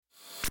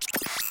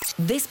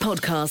This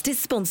podcast is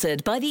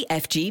sponsored by the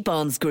FG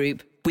Barnes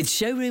Group, with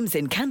showrooms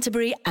in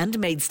Canterbury and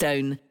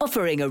Maidstone,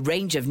 offering a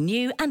range of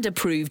new and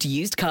approved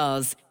used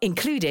cars,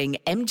 including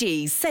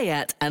MG,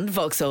 Seat and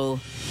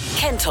Vauxhall.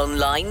 Kent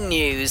Online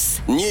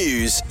News.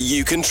 News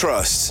you can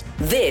trust.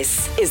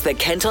 This is the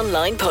Kent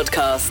Online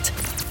Podcast.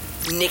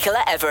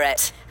 Nicola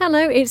Everett.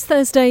 Hello, it's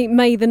Thursday,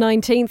 May the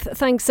 19th.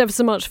 Thanks ever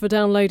so much for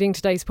downloading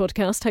today's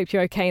podcast. Hope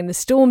you're okay and the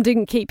storm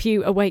didn't keep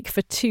you awake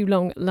for too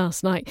long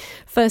last night.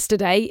 First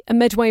today, a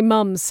Medway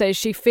mum says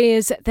she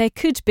fears there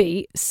could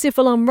be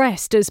civil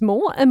unrest as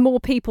more and more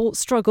people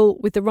struggle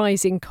with the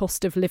rising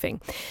cost of living.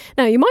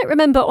 Now, you might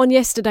remember on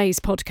yesterday's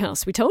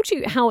podcast, we told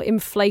you how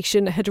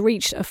inflation had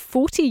reached a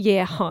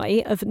 40-year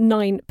high of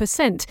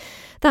 9%.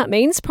 That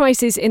means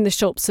prices in the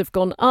shops have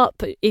gone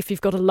up. If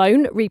you've got a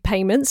loan,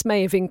 repayments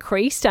may have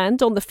increased,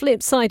 and on the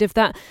flip side of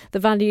that, the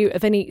value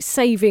of any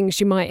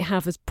savings you might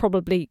have has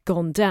probably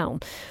gone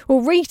down. Well,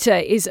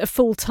 Rita is a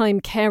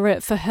full-time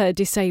carer for her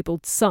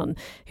disabled son,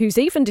 who's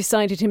even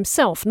decided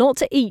himself not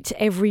to eat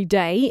every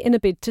day in a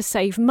bid to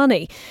save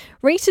money.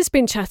 Rita's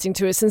been chatting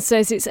to us and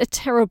says it's a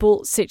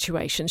terrible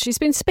situation. She's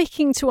been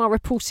speaking to our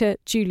reporter,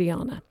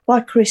 Juliana. By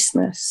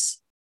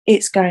Christmas,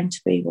 it's going to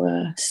be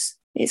worse.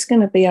 It's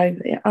going to be over,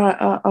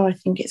 I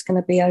think it's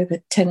going to be over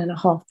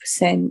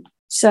 10.5%.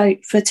 So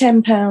for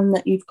 £10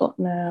 that you've got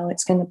now,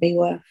 it's going to be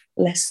worth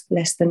less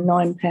than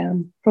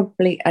 £9,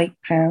 probably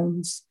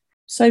 £8.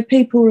 So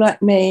people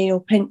like me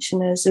or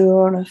pensioners who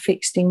are on a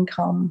fixed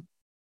income,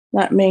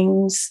 that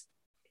means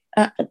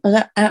that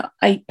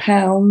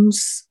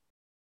 £8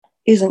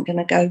 isn't going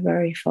to go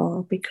very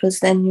far,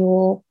 because then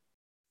our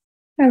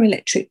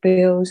electric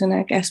bills and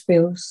our gas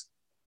bills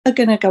are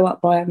going to go up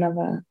by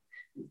another.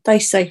 They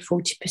say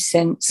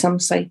 40%, some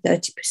say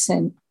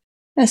 30%.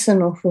 That's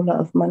an awful lot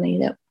of money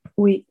that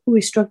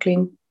we're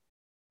struggling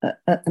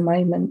at the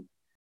moment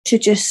to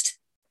just,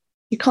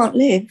 you can't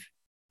live.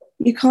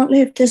 You can't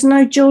live. There's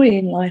no joy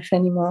in life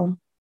anymore.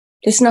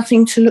 There's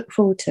nothing to look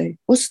forward to.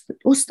 What's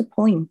the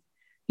point?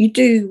 You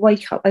do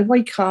wake up. I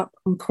wake up,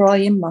 I'm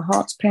crying, my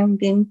heart's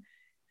pounding.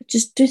 I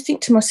just do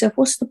think to myself,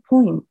 what's the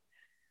point?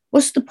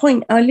 What's the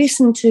point? I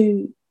listen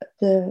to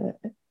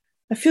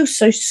I feel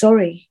so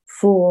sorry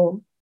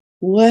for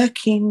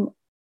working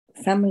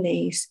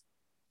families,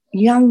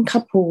 young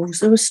couples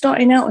who are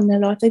starting out in their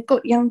life. They've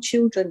got young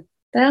children.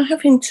 They are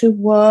having to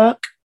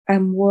work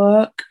and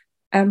work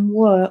and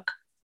work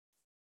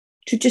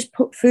to just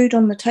put food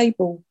on the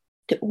table.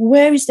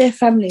 Where is their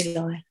family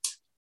life?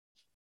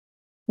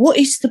 What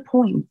is the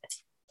point?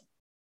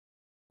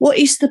 What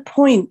is the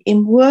point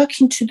in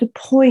working to the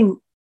point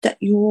that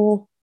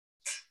you're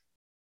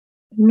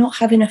not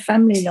having a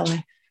family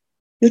life?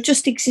 You're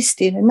just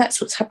existing, and that's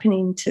what's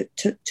happening to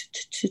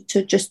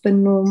just the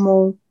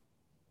normal,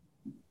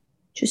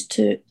 just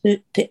to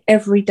the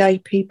everyday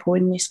people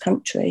in this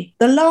country.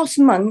 The last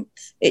month,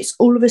 it's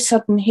all of a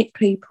sudden hit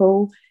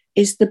people,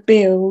 is the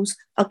bills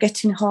are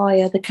getting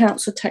higher, the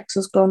council tax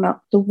has gone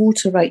up, the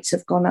water rates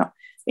have gone up,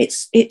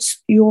 it's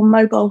your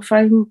mobile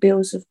phone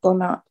bills have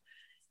gone up,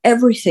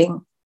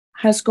 everything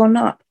has gone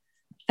up.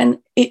 And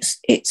it's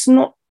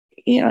not,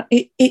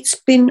 it's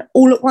been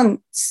all at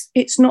once.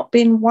 It's not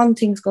been one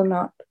thing's gone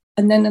up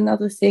and then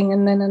another thing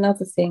and then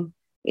another thing.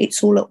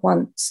 It's all at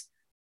once.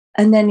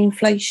 And then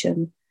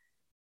inflation.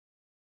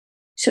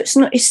 So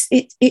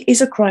it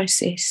is a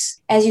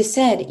crisis. As you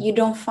said, you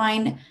don't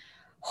find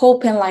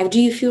hope in life. Do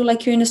you feel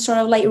like you're in a sort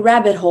of like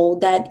rabbit hole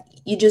that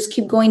you just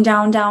keep going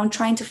down,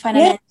 trying to find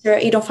an answer?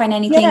 You don't find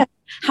anything. Yeah.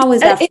 How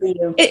is that for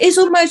you? It is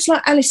almost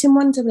like Alice in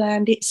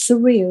Wonderland. It's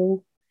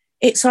surreal.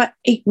 It's like,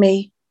 eat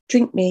me,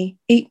 drink me,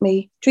 eat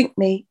me, drink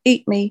me,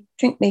 eat me,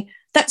 drink me.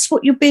 That's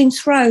what you're being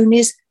thrown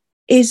is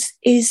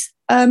it's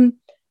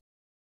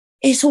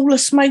all a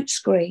smoke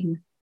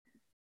screen.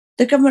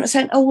 The government are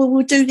saying, oh, well,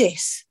 we'll do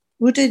this.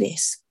 We'll do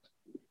this.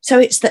 So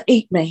it's the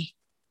eat me.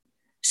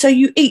 So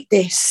you eat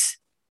this.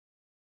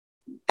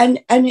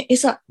 And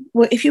it's like,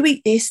 well, if you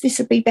eat this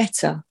will be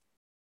better.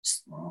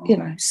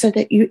 So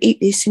that you eat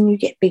this and you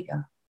get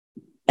bigger.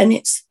 And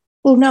it's,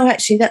 well, no,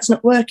 actually, that's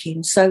not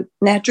working. So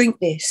now drink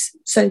this.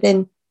 So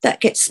then that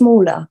gets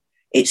smaller.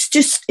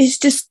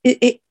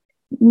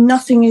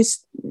 Nothing is,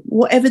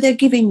 whatever they're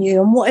giving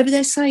you and whatever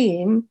they're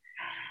saying,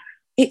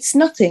 it's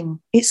nothing.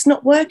 It's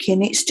not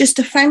working. It's just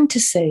a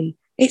fantasy.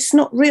 It's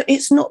not real.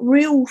 It's not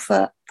real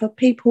for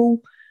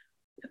people,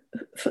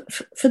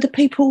 for the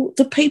people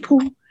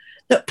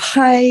that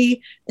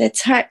pay their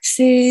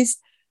taxes,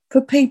 for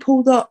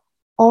people that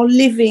are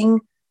living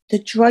the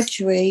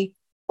drudgery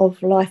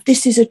of life.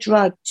 This is a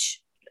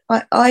drudge.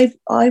 I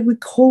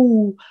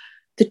recall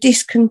the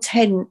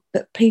discontent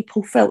that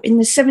people felt in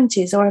the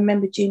 70s. I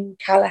remember Jim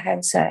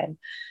Callaghan saying,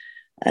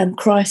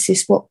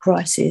 crisis, what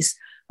crisis?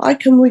 I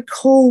can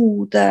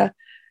recall the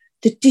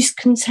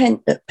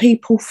discontent that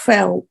people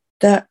felt,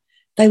 that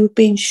they were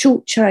being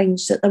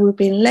shortchanged, that they were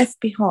being left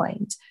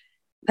behind.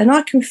 And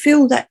I can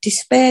feel that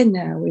despair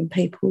now in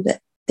people,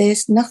 that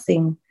there's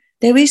nothing.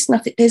 There is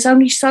nothing. There's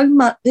only so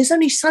much. There's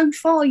only so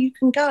far you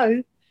can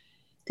go.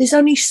 There's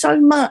only so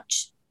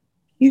much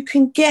you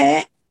can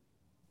get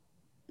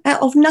out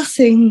out of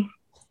nothing.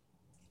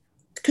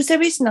 Because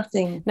there is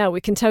nothing. Now, we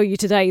can tell you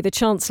today the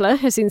Chancellor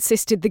has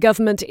insisted the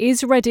government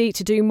is ready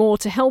to do more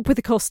to help with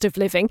the cost of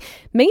living.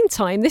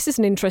 Meantime, this is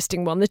an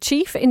interesting one. The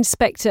Chief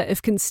Inspector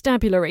of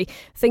Constabulary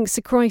thinks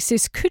the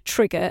crisis could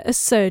trigger a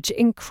surge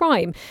in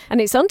crime.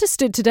 And it's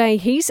understood today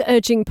he's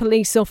urging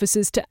police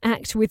officers to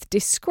act with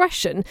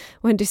discretion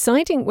when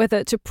deciding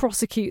whether to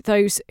prosecute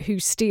those who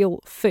steal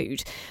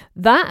food.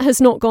 That has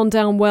not gone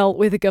down well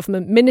with a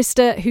government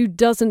minister who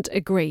doesn't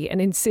agree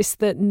and insists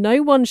that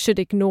no one should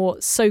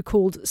ignore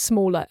so-called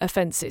small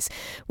offences.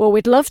 Well,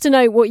 we'd love to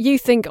know what you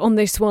think on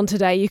this one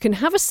today. You can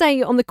have a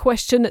say on the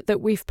question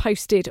that we've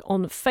posted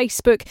on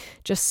Facebook.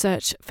 Just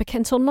search for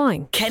Kent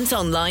Online. Kent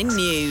Online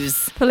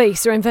News.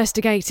 Police are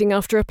investigating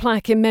after a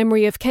plaque in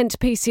memory of Kent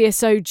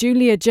PCSO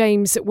Julia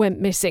James went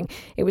missing.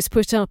 It was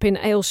put up in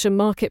Aylsham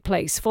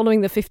Marketplace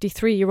following the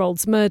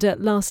 53-year-old's murder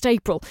last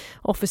April.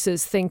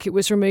 Officers think it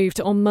was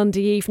removed on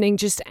Monday evening,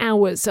 just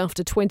hours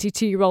after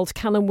 22-year-old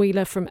Callum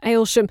Wheeler from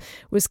Aylsham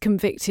was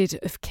convicted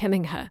of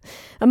killing her.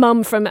 A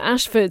mum from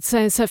Ashford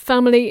says her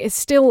family is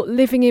still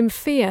living in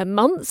fear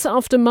months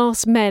after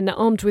masked men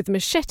armed with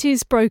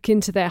machetes broke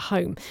into their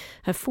home.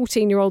 Her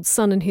 14-year-old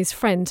son and his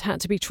friend had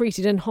to be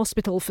treated in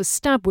hospital for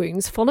stab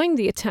wounds following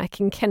the attack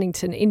in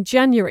Kennington in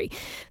January.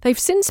 They've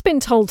since been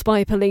told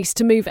by police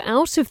to move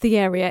out of the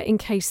area in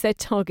case they're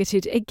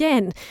targeted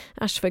again.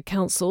 Ashford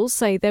Council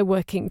say they're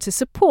working to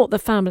support the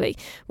family,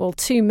 while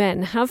 2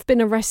 men have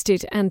been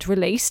arrested and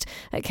released.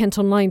 At Kent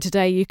Online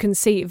today, you can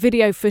see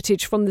video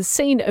footage from the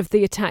scene of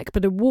the attack,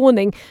 but a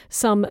warning: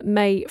 some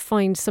may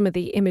find some of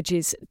the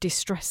images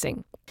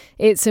distressing.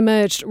 It's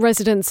emerged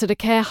residents at a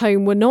care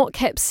home were not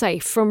kept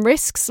safe from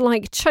risks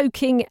like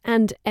choking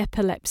and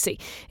epilepsy.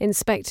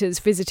 Inspectors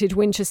visited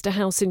Winchester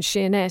House in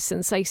Sheerness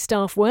and say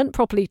staff weren't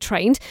properly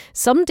trained.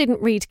 Some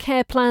didn't read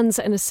care plans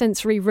and a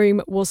sensory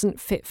room wasn't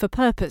fit for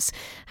purpose.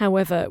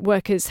 However,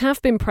 workers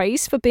have been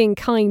praised for being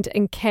kind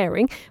and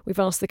caring. We've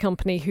asked the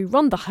company who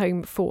run the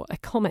home for a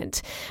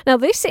comment. Now,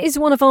 this is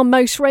one of our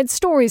most read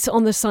stories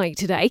on the site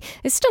today.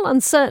 There's still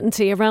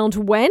uncertainty around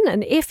when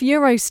and if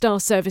Eurostar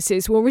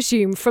services will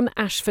resume from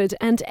Ashford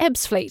and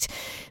Ebbsfleet.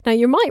 Now,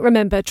 you might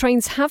remember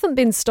trains haven't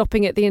been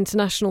stopping at the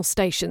international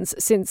stations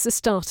since the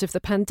start of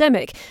the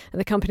pandemic, and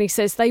the company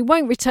says they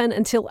won't return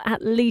until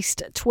at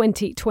least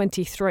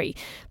 2023.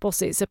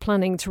 Bosses are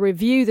planning to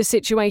review the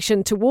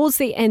situation towards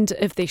the end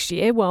of this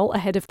year. Well,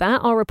 ahead of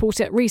that, our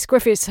reporter Rhys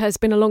Griffiths has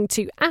been along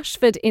to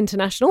Ashford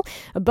International,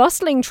 a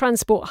bustling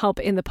transport hub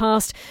in the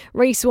past.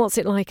 Rhys, what's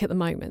it like at the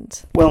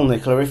moment? Well,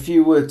 Nicola, if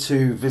you were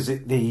to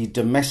visit the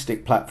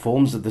domestic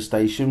platforms of the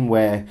station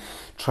where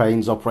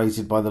trains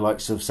operated by the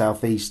likes of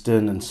South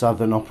Eastern and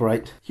Southern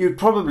operate, you'd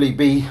probably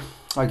be,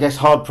 I guess,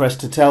 hard-pressed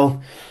to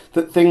tell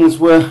that things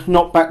were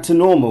not back to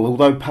normal,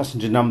 although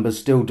passenger numbers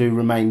still do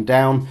remain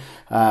down.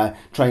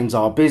 Trains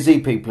are busy,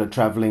 people are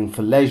travelling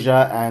for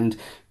leisure, and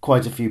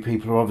quite a few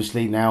people are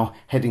obviously now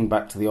heading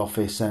back to the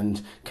office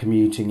and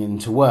commuting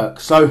into work.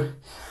 So,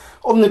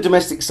 on the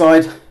domestic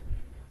side,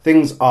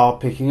 things are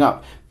picking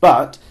up.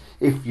 But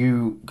if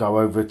you go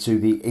over to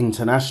the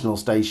international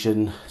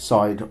station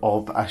side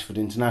of Ashford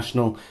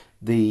International,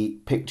 the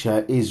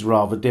picture is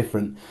rather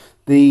different.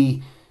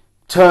 The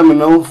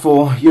terminal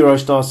for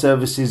Eurostar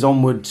services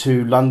onward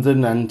to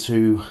London and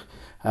to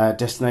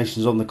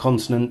destinations on the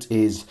continent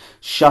is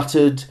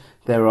shuttered.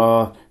 There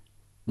are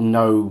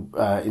no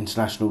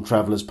international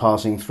travellers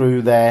passing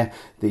through there.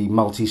 The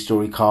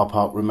multi-storey car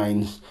park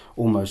remains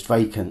almost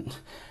vacant.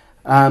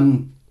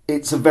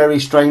 It's a very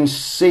strange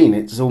scene.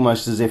 It's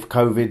almost as if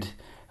COVID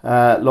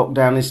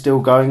lockdown is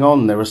still going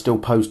on. There are still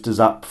posters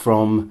up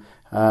from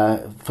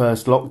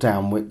first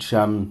lockdown, which,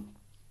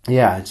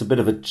 it's a bit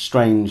of a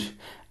strange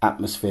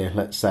atmosphere,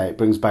 let's say. It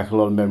brings back a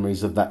lot of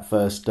memories of that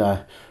first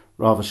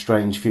rather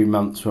strange few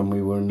months when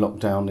we were in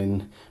lockdown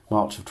in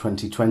March of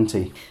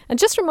 2020. And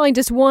just remind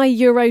us why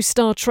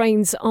Eurostar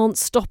trains aren't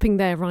stopping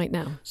there right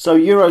now. So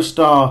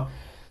Eurostar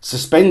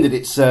suspended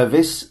its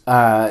service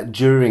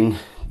during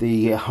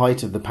the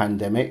height of the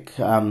pandemic,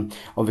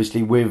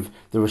 obviously with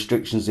the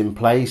restrictions in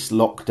place,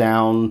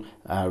 lockdown,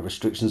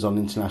 restrictions on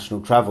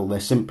international travel. There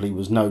simply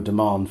was no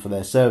demand for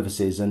their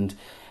services, and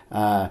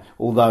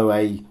although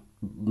a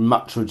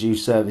much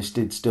reduced service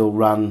did still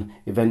run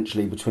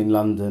eventually between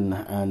London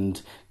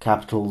and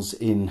capitals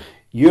in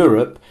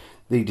Europe,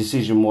 the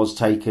decision was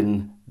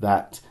taken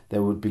that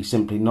there would be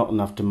simply not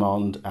enough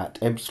demand at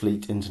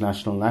Ebbsfleet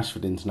International and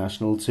Ashford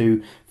International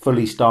to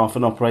fully staff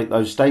and operate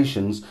those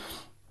stations.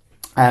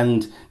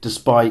 And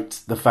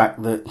despite the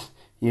fact that,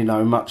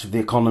 much of the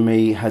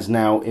economy has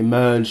now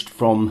emerged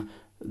from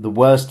the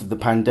worst of the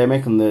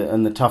pandemic and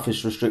the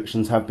toughest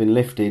restrictions have been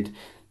lifted,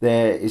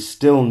 there is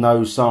still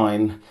no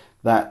sign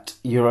that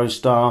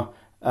Eurostar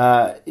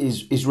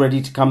is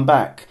ready to come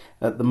back.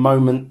 At the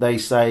moment, they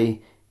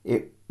say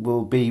it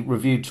will be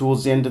reviewed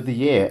towards the end of the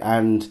year,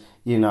 and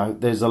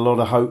there's a lot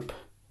of hope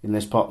in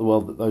this part of the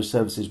world that those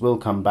services will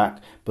come back,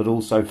 but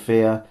also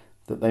fear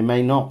that they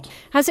may not.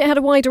 Has it had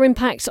a wider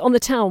impact on the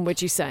town,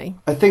 would you say?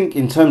 I think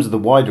in terms of the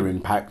wider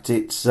impact,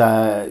 it's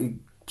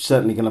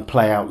certainly going to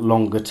play out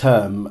longer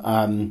term.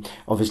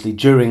 Obviously,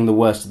 during the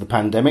worst of the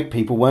pandemic,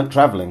 people weren't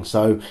travelling.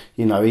 So,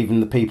 even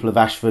the people of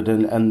Ashford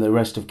and the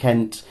rest of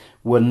Kent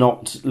were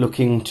not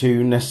looking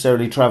to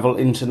necessarily travel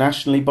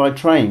internationally by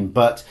train.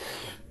 But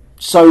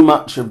so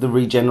much of the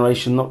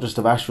regeneration, not just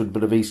of Ashford,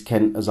 but of East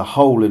Kent as a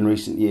whole in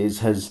recent years,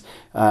 has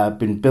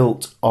been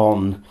built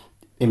on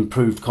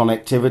improved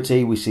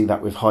connectivity. We see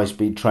that with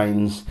high-speed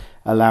trains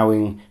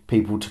allowing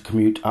people to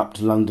commute up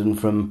to London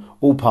from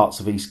all parts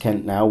of East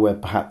Kent now, where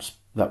perhaps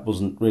that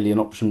wasn't really an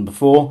option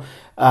before.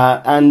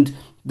 And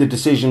the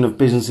decision of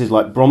businesses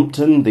like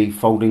Brompton, the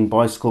folding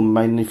bicycle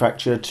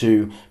manufacturer,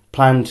 to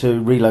plan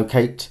to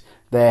relocate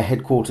their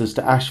headquarters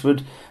to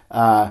Ashford,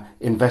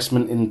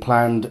 investment in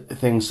planned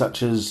things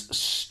such as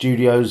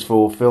studios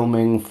for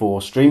filming,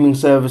 for streaming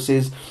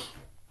services.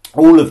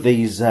 All of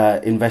these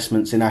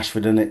investments in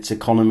Ashford and its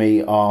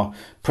economy are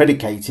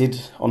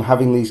predicated on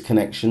having these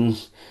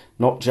connections,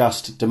 not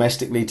just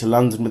domestically to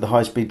London with the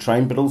high-speed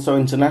train, but also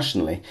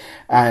internationally.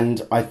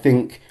 And I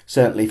think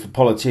certainly for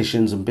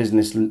politicians and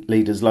business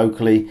leaders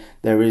locally,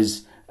 there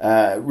is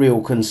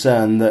real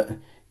concern that,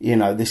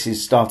 this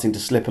is starting to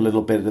slip a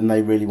little bit, and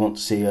they really want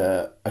to see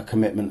a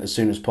commitment as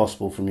soon as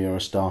possible from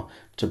Eurostar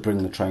to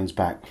bring the trains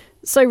back.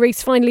 So,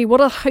 Rhys, finally, what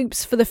are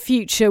hopes for the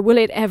future? Will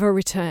it ever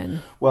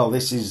return? Well,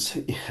 this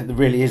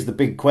really is the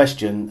big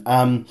question.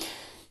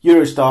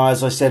 Eurostar,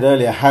 as I said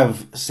earlier,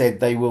 have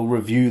said they will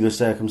review the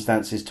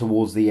circumstances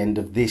towards the end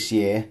of this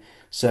year,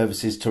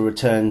 services to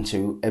return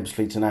to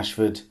Ebbsfleet and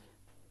Ashford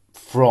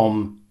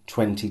from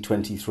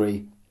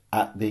 2023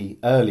 at the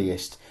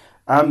earliest.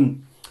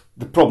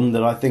 The problem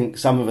that I think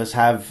some of us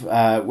have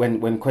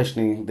when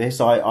questioning this,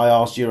 I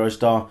asked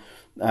Eurostar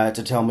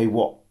to tell me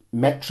what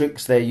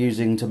metrics they're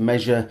using to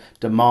measure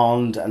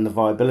demand and the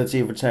viability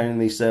of returning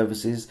these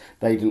services.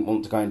 They didn't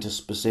want to go into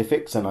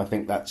specifics, and I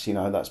think that's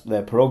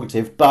their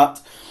prerogative.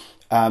 But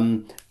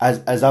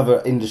as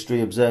other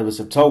industry observers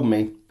have told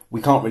me,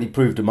 we can't really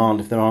prove demand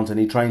if there aren't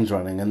any trains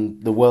running,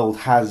 and the world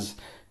has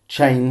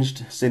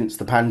changed since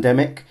the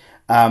pandemic.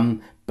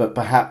 But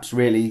perhaps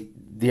really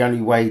the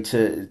only way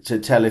to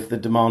tell if the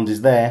demand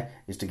is there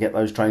is to get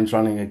those trains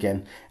running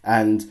again.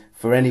 And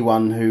for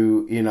anyone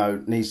who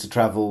needs to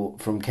travel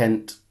from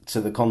Kent to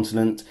the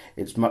continent,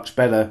 it's much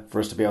better for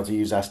us to be able to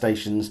use our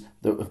stations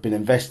that have been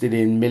invested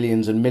in,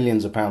 millions and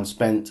millions of pounds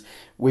spent.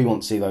 We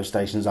want to see those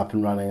stations up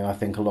and running, and I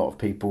think a lot of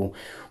people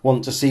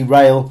want to see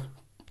rail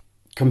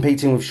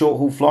competing with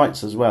short-haul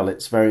flights as well.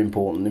 It's very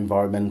important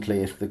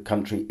environmentally, if the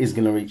country is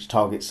going to reach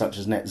targets such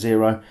as net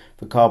zero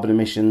for carbon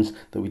emissions,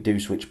 that we do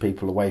switch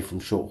people away from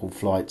short-haul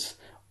flights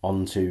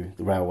onto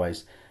the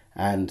railways.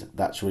 And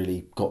that's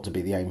really got to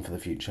be the aim for the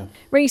future.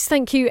 Rhys,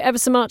 thank you ever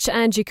so much.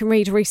 And you can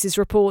read Rhys's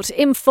report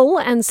in full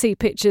and see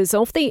pictures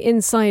of the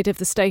inside of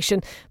the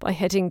station by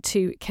heading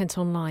to Kent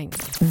Online.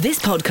 This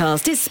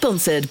podcast is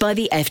sponsored by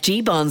the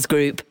FG Barnes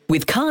Group,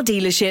 with car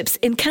dealerships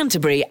in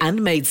Canterbury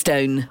and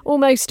Maidstone.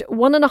 Almost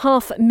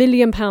 £1.5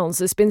 million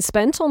has been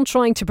spent on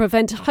trying to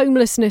prevent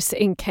homelessness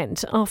in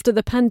Kent after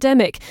the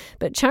pandemic,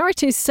 but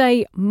charities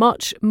say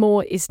much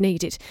more is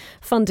needed.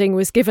 Funding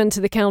was given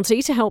to the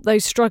county to help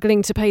those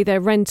struggling to pay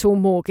their rent or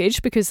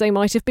mortgage because they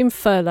might have been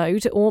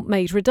furloughed or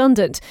made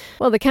redundant.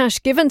 Well, the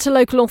cash given to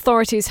local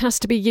authorities has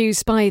to be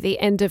used by the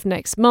end of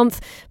next month,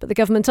 but the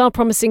government are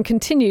promising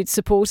continued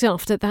support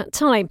after that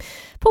time.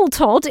 Paul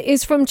Todd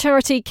is from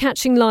charity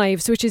Catching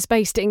Lives, which is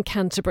based in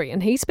Canterbury,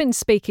 and he's been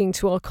speaking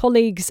to our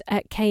colleagues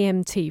at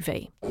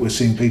KMTV. We're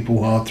seeing people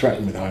who are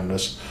threatened with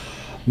homelessness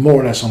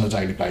more or less on a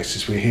daily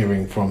basis. We're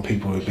hearing from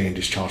people who are being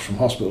discharged from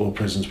hospital or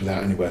prisons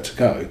without anywhere to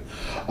go,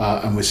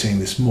 and we're seeing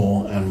this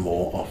more and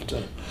more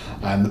often.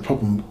 And the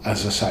problem,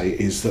 as I say,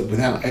 is that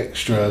without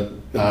extra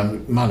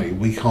money,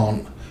 we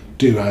can't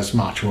do as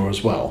much or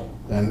as well.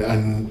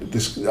 And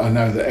this, I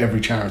know that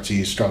every charity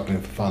is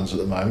struggling for funds at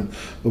the moment,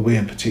 but we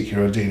in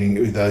particular are dealing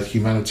with a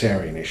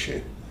humanitarian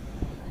issue,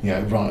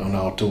 right on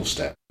our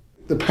doorstep.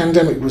 The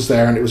pandemic was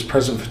there and it was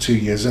present for 2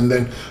 years, and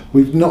then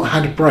we've not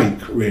had a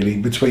break really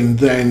between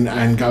then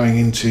and going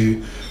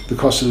into the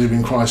cost of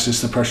living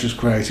crisis, the pressures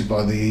created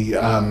by the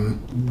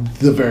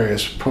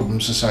various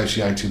problems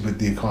associated with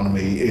the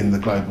economy in the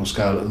global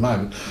scale at the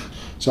moment.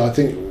 So I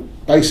think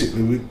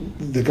basically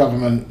the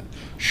government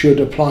should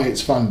apply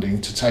its funding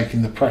to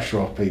taking the pressure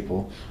off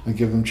people and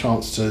give them a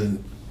chance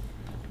to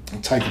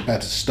take a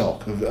better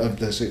stock of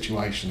their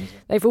situations.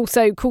 They've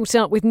also caught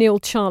up with Neil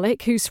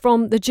Charlick, who's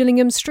from the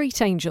Gillingham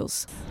Street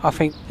Angels. I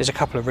think there's a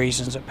couple of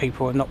reasons that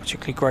people are not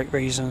particularly great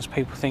reasons.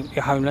 People think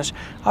you're homeless.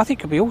 I think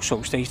it could be all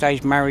sorts these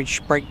days: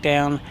 marriage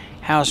breakdown,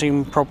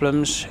 housing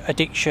problems,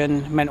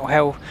 addiction, mental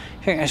health.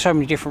 I think there's so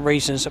many different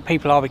reasons that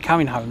people are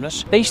becoming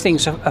homeless. These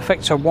things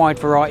affect a wide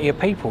variety of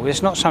people.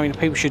 It's not something that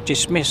people should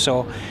dismiss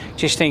or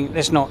just think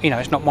it's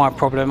not my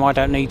problem, I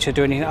don't need to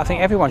do anything. I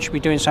think everyone should be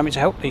doing something to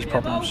help these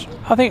problems.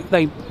 I think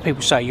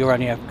people say you're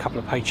only a couple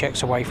of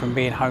paychecks away from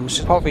being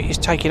homeless. Part of it is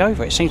taking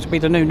over. It seems to be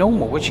the new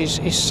normal, which is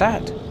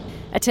sad.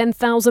 A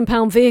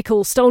 £10,000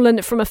 vehicle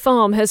stolen from a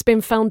farm has been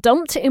found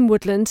dumped in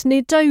woodland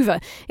near Dover.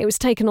 It was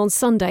taken on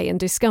Sunday and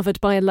discovered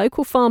by a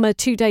local farmer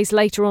 2 days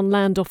later on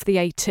land off the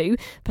A2.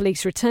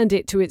 Police returned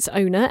it to its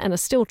owner and are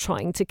still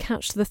trying to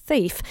catch the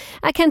thief.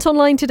 At Kent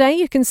Online today,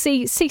 you can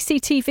see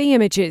CCTV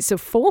images of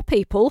 4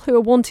 people who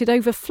are wanted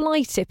over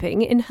fly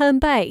tipping in Herne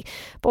Bay.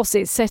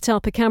 Bosses set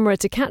up a camera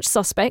to catch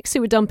suspects who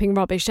were dumping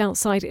rubbish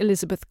outside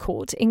Elizabeth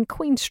Court in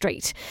Queen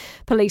Street.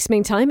 Police,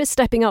 meantime, are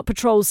stepping up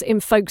patrols in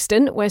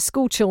Folkestone, where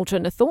school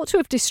children are thought to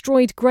have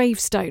destroyed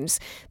gravestones.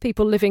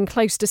 People living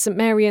close to St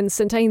Mary and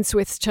St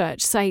Ainsworth's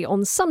Church say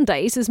on some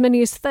days as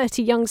many as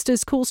 30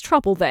 youngsters cause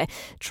trouble there.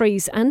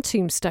 Trees and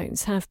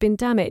tombstones have been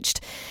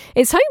damaged.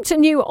 It's hoped a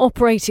new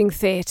operating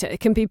theatre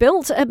can be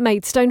built at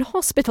Maidstone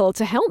Hospital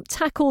to help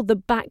tackle the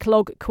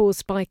backlog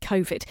caused by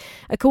COVID.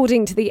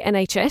 According to the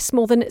NHS,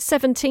 more than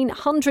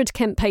 1,700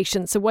 Kent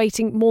patients are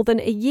waiting more than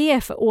a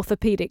year for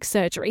orthopaedic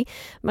surgery.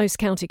 Most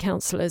county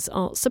councillors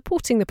are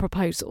supporting the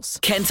proposals.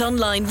 Kent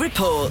Online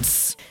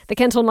reports. The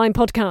Kent Online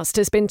podcast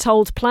has been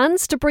told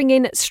plans to bring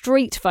in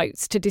street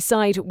votes to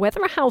decide whether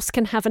a house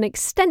can have an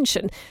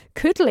extension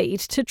could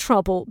lead to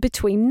trouble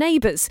between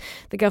neighbours.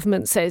 The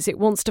government says it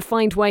wants to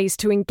find ways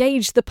to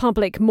engage the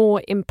public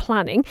more in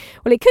planning.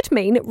 Well, it could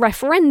mean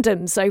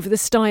referendums over the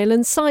style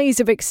and size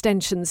of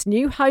extensions,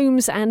 new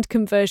homes and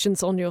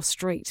conversions on your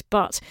street.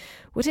 But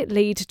would it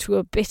lead to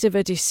a bit of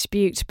a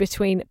dispute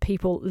between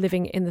people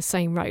living in the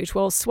same road?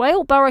 Well,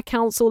 Swale Borough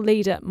Council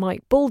leader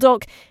Mike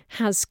Baldock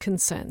has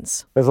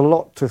concerns. There's a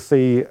lot to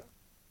see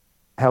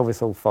how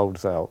this all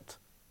folds out.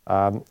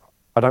 I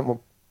don't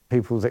want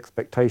people's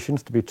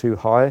expectations to be too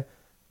high,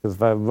 because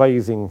they're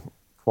raising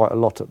quite a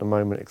lot at the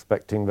moment,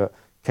 expecting that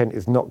Kent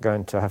is not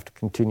going to have to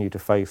continue to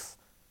face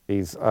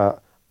these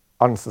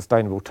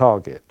unsustainable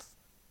targets.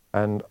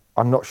 And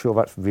I'm not sure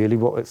that's really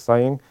what it's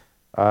saying.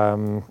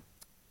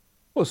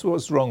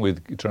 What's wrong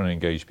with trying to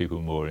engage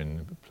people more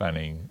in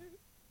planning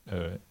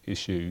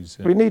issues?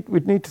 We'd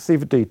need to see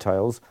the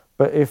details,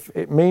 but if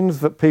it means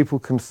that people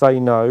can say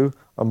no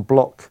and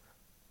block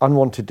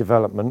unwanted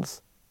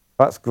developments,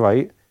 that's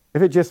great.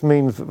 If it just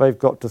means that they've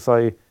got to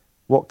say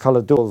what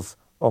colour doors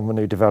on the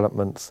new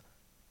developments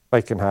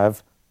they can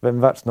have, then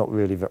that's not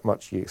really that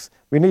much use.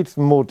 We need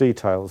some more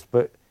details,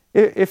 but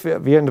if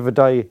at the end of the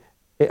day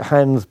it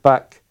hands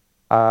back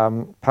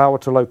power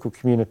to local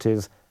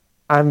communities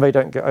and they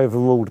don't get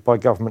overruled by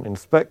government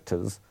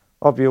inspectors,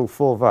 I'll be all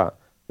for that.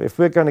 But if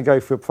we're going to go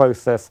through a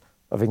process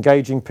of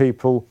engaging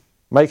people,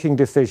 making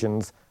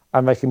decisions,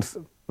 and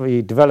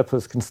the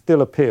developers can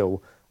still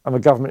appeal and the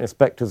government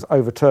inspectors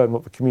overturn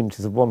what the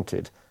communities have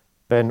wanted,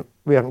 then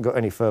we haven't got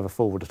any further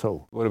forward at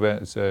all. What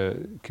about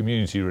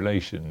community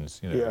relations,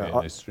 in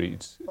the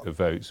streets of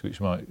votes, which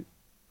might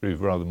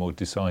prove rather more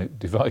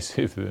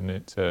divisive than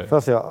it...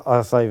 Firstly,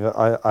 I'll say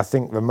that I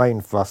think the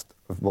main thrust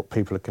of what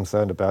people are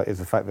concerned about is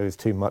the fact there is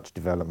too much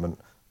development,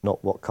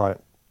 not what kind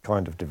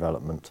of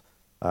development.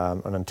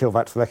 And until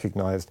that's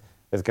recognised,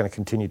 there's going to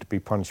continue to be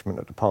punishment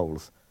at the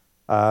polls.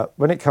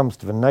 When it comes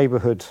to the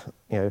neighbourhood,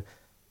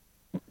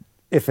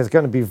 if there's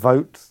going to be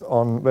votes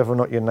on whether or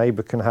not your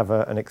neighbour can have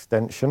an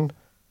extension,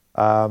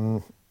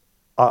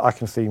 I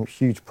can see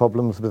huge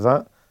problems with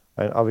that.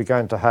 And are we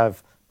going to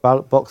have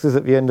ballot boxes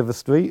at the end of the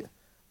street?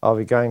 Are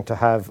we going to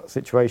have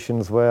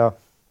situations where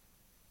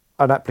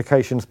an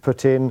application's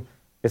put in,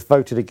 it's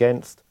voted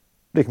against,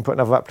 you can put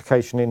another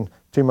application in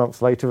 2 months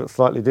later that's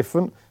slightly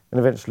different, and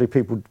eventually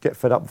people get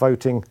fed up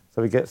voting,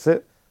 so he gets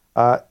it.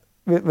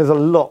 There's a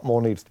lot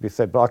more needs to be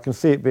said, but I can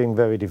see it being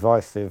very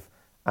divisive.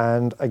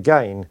 And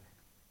again,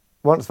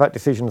 once that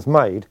decision's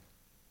made,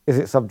 is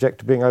it subject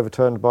to being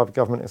overturned by the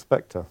government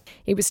inspector?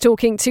 He was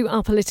talking to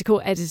our political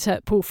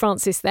editor, Paul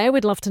Francis there.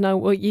 We'd love to know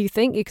what you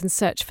think. You can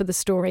search for the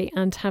story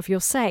and have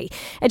your say.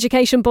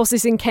 Education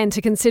bosses in Kent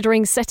are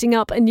considering setting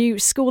up a new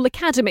school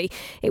academy.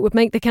 It would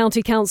make the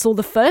county council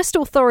the first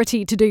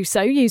authority to do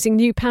so, using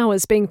new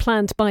powers being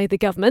planned by the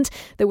government.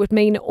 That would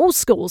mean all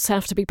schools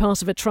have to be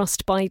part of a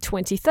trust by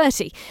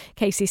 2030.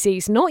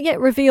 KCC's not yet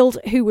revealed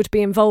who would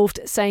be involved,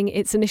 saying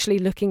it's initially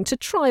looking to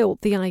trial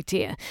the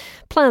idea.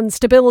 Plans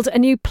to build a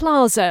new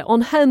plaza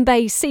on Herne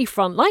Bay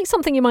seafront, like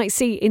something you might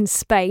see in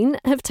Spain,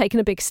 have taken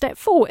a big step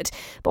forward.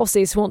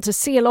 Bosses want to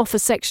seal off a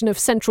section of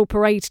Central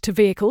Parade to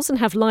vehicles and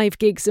have live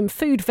gigs and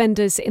food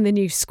vendors in the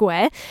new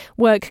square.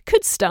 Work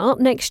could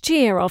start next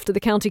year after the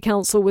county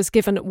council was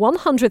given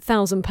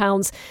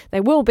 £100,000.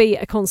 There will be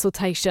a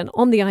consultation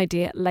on the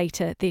idea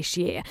later this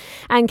year.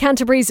 And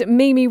Canterbury's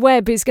Mimi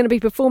Webb is going to be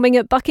performing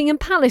at Buckingham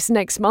Palace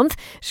next month.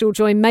 She'll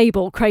join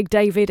Mabel, Craig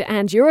David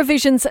and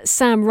Eurovision's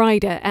Sam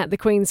Ryder at the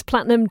Queen's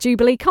Platinum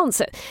Jubilee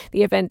concert.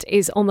 The event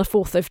is on the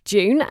 4th of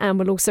June and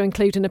will also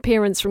include an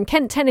appearance from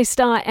Kent tennis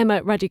star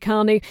Emma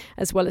Raducanu,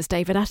 as well as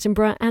David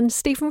Attenborough and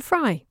Stephen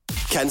Fry.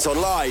 Kent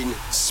Online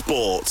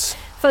Sport.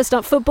 First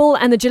up, football,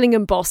 and the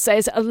Gillingham boss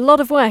says a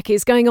lot of work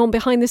is going on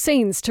behind the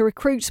scenes to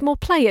recruit more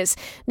players.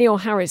 Neil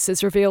Harris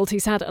has revealed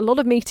he's had a lot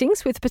of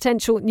meetings with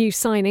potential new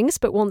signings,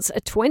 but wants a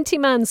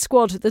 20-man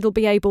squad that'll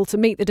be able to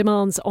meet the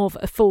demands of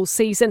a full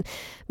season.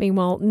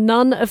 Meanwhile,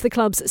 none of the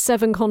club's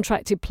 7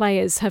 contracted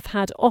players have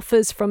had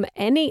offers from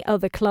any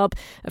other club.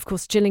 Of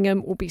course,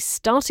 Gillingham will be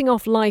starting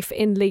off life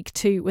in League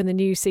 2 when the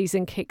new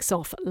season kicks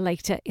off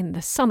later in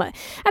the summer.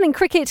 And in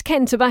cricket,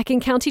 Kent are back in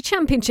County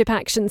Championship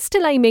action,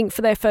 still aiming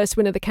for their first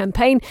win of the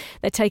campaign.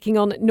 They're taking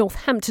on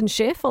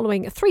Northamptonshire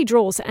following 3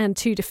 draws and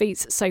 2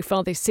 defeats so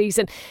far this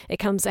season. It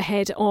comes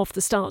ahead of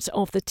the start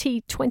of the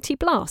T20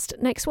 Blast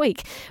next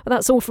week. Well,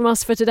 that's all from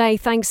us for today.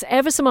 Thanks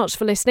ever so much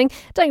for listening.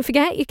 Don't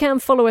forget, you can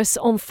follow us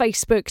on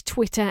Facebook,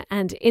 Twitter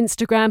and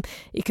Instagram.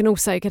 You can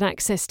also get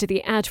access to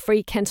the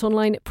ad-free Kent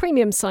Online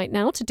premium site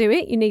now. To do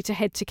it, you need to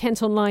head to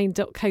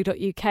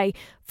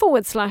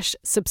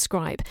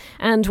kentonline.co.uk/subscribe.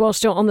 And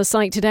whilst you're on the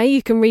site today,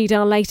 you can read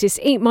our latest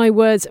Eat My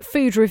Words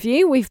food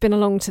review. We've been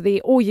along to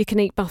the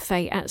all-you-can-eat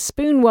buffet at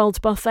Spoon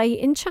World Buffet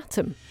in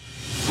Chatham.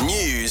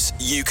 News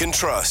you can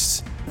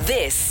trust.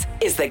 This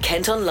is the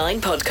Kent Online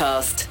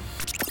Podcast.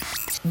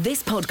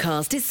 This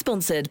podcast is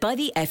sponsored by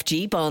the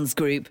FG Barnes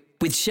Group,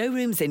 with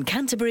showrooms in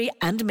Canterbury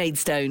and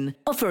Maidstone,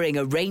 offering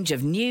a range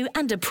of new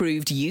and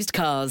approved used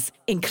cars,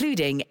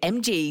 including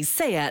MG,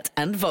 Seat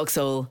and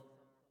Vauxhall.